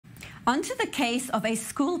Onto the case of a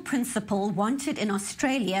school principal wanted in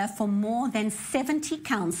Australia for more than 70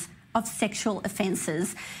 counts of sexual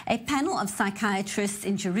offences. A panel of psychiatrists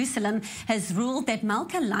in Jerusalem has ruled that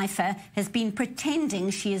Malka Leifer has been pretending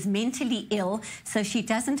she is mentally ill so she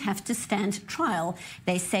doesn't have to stand trial.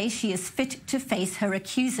 They say she is fit to face her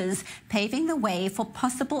accusers, paving the way for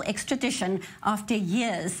possible extradition after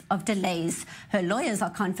years of delays. Her lawyers are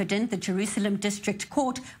confident the Jerusalem District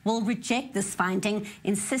Court will reject this finding,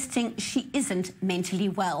 insisting she isn't mentally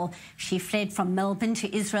well. She fled from Melbourne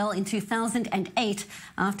to Israel in 2008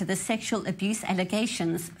 after the sexual abuse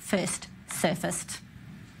allegations first surfaced.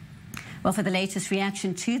 Well, for the latest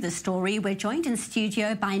reaction to the story, we're joined in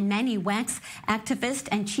studio by Manny Waks, activist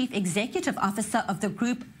and Chief Executive Officer of the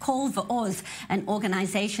group Kol V'Oz, an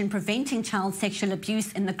organisation preventing child sexual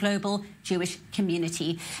abuse in the global Jewish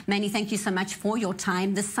community. Manny, thank you so much for your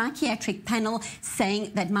time. The psychiatric panel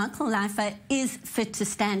saying that Malka Leifer is fit to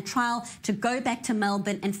stand trial, to go back to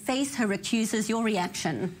Melbourne and face her accusers. Your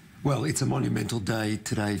reaction? Well, it's a monumental day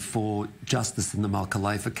today for justice in the Malka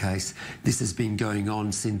Leifer case. This has been going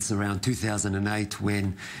on since around 2008,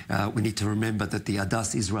 when we need to remember that the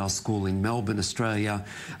Adass Israel School in Melbourne, Australia,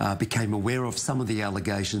 became aware of some of the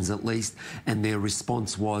allegations at least, and their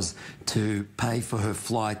response was to pay for her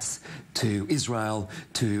flights to Israel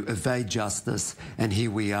to evade justice. And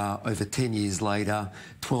here we are over 10 years later,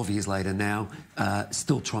 12 years later now,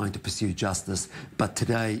 still trying to pursue justice. But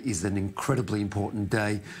today is an incredibly important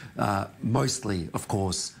day, mostly, of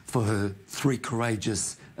course, for her three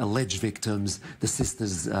courageous alleged victims, the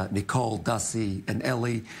sisters Nicole, Dussie and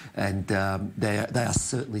Ellie, and they are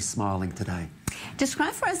certainly smiling today.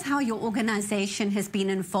 Describe for us how your organisation has been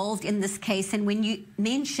involved in this case, and when you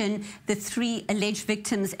mention the three alleged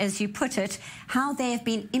victims, as you put it, how they have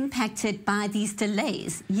been impacted by these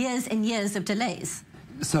delays, years and years of delays.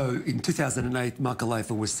 So in 2008, Malka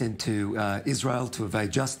Leifer was sent to Israel to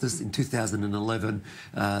evade justice. In 2011,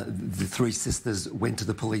 the three sisters went to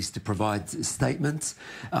the police to provide statements.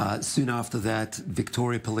 Soon after that,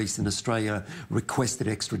 Victoria Police in Australia requested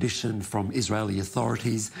extradition from Israeli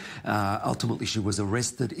authorities. Ultimately, she was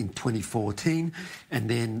arrested in 2014, and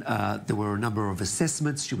then there were a number of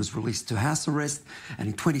assessments. She was released to house arrest, and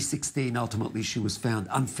in 2016, ultimately, she was found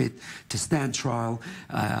unfit to stand trial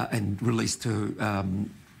and released to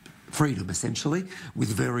freedom, essentially, with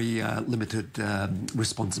very limited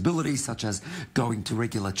responsibilities, such as going to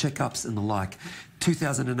regular checkups and the like.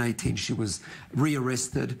 2018, she was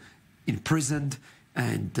rearrested, imprisoned,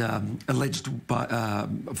 and alleged by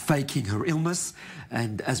faking her illness.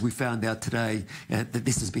 And as we found out today, that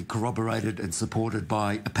this has been corroborated and supported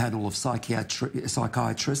by a panel of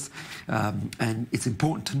psychiatrists. And it's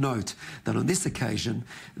important to note that on this occasion,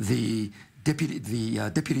 the Deputy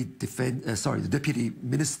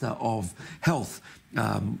Minister of Health,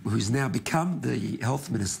 who's now become the Health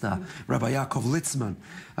Minister, Rabbi Yaakov Litzman,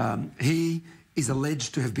 he is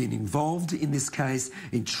alleged to have been involved in this case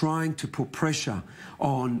in trying to put pressure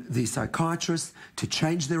on the psychiatrists to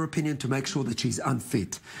change their opinion, to make sure that she's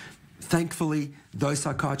unfit. Thankfully, those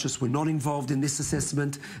psychiatrists were not involved in this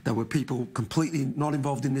assessment. There were people completely not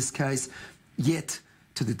involved in this case, yet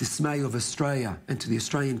to the dismay of Australia and to the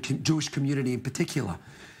Australian Jewish community in particular,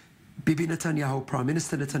 Bibi Netanyahu, Prime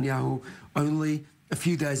Minister Netanyahu, only a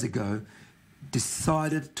few days ago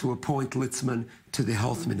decided to appoint Litzman to the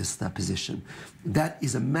Health Minister position. That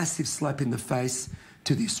is a massive slap in the face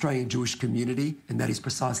to the Australian Jewish community, and that is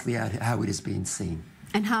precisely how it is being seen.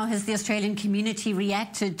 And how has the Australian community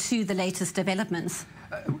reacted to the latest developments?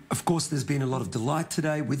 Of course, there's been a lot of delight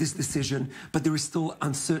today with this decision, but there is still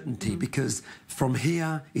uncertainty, because from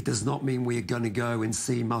here, it does not mean we are going to go and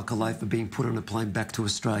see Malka Leifer being put on a plane back to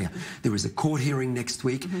Australia. There is a court hearing next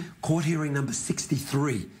week, court hearing number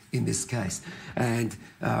 63 in this case, and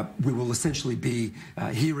we will essentially be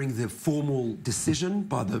hearing the formal decision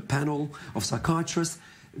by the panel of psychiatrists.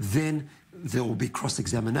 Then there will be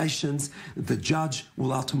cross-examinations. The judge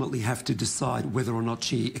will ultimately have to decide whether or not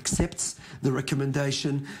she accepts the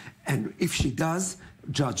recommendation. And if she does,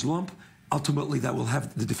 Judge Lomp, ultimately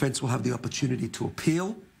the defence will have the opportunity to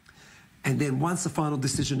appeal. And then once the final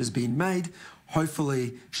decision has been made,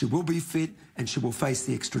 hopefully she will be fit and she will face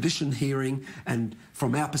the extradition hearing. And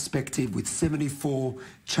from our perspective, with 74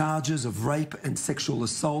 charges of rape and sexual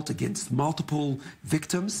assault against multiple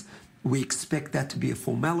victims, we expect that to be a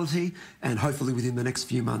formality, and hopefully within the next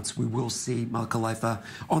few months we will see Malka Leifer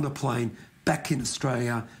on a plane back in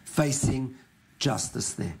Australia, facing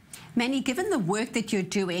justice there. Manny, given the work that you're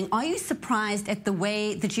doing, are you surprised at the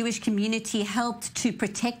way the Jewish community helped to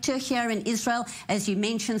protect her here in Israel? As you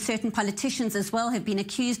mentioned, certain politicians as well have been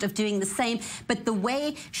accused of doing the same. But the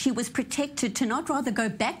way she was protected to not rather go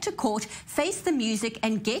back to court, face the music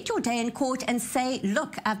and get your day in court and say,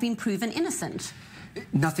 look, I've been proven innocent.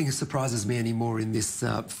 Nothing surprises me anymore in this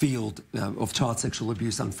field of child sexual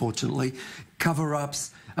abuse, unfortunately.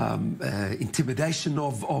 Cover-ups, intimidation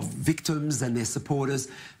of victims and their supporters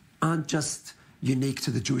aren't just unique to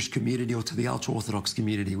the Jewish community or to the ultra-Orthodox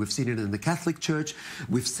community. We've seen it in the Catholic Church.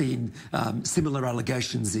 We've seen similar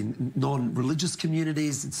allegations in non-religious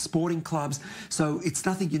communities, in sporting clubs. So it's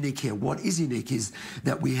nothing unique here. What is unique is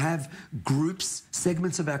that we have groups,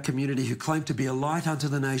 segments of our community who claim to be a light unto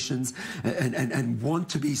the nations and want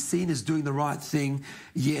to be seen as doing the right thing.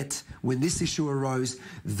 Yet, when this issue arose,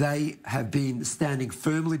 they have been standing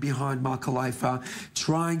firmly behind Malka Leifer,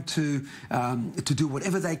 trying to do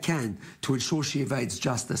whatever they can to ensure she evades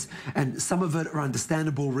justice. And some of it are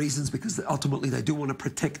understandable reasons, because ultimately they do want to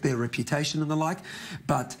protect their reputation and the like,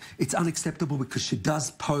 but it's unacceptable because she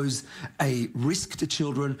does pose a risk to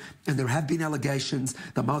children, and there have been allegations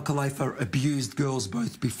that Malka Leifer abused girls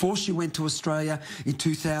both before she went to Australia in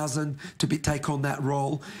 2000 to take on that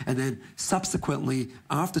role, and then subsequently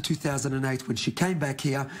after 2008 when she came back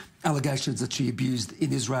here, allegations that she abused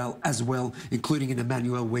in Israel as well, including in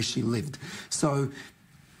Emmanuel where she lived. So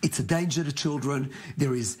it's a danger to children.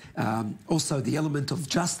 There is also the element of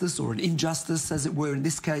justice, or an injustice, as it were, in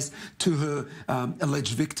this case, to her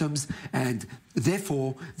alleged victims. And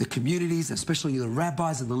therefore, the communities, especially the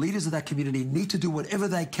rabbis and the leaders of that community, need to do whatever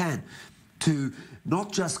they can to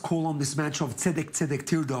not just call on this mantra of tzedek, tzedek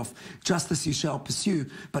tirdof, justice you shall pursue,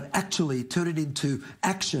 but actually turn it into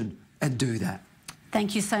action and do that.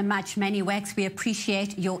 Thank you so much, Manny Waks. We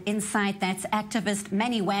appreciate your insight. That's activist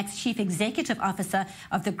Manny Waks, Chief Executive Officer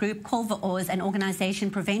of the group Kol Va'oz, an organisation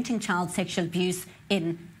preventing child sexual abuse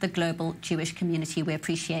in the global Jewish community. We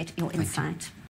appreciate your insight.